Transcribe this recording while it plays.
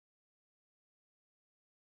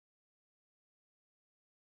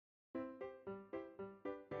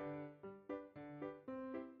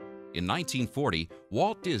In 1940,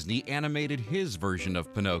 Walt Disney animated his version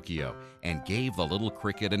of Pinocchio and gave the little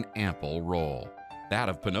cricket an ample role, that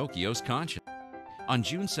of Pinocchio's conscience. On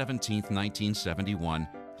June 17, 1971,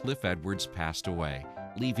 Cliff Edwards passed away,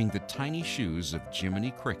 leaving the tiny shoes of Jiminy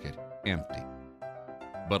Cricket empty.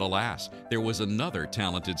 But alas, there was another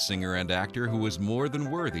talented singer and actor who was more than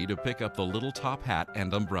worthy to pick up the little top hat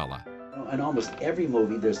and umbrella. In almost every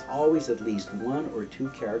movie, there's always at least one or two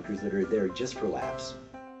characters that are there just for laughs.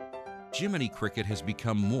 Jiminy Cricket has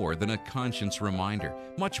become more than a conscience reminder,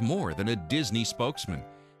 much more than a Disney spokesman.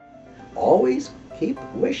 Always keep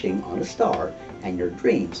wishing on a star and your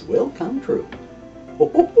dreams will come true.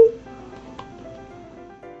 Ho, ho, ho.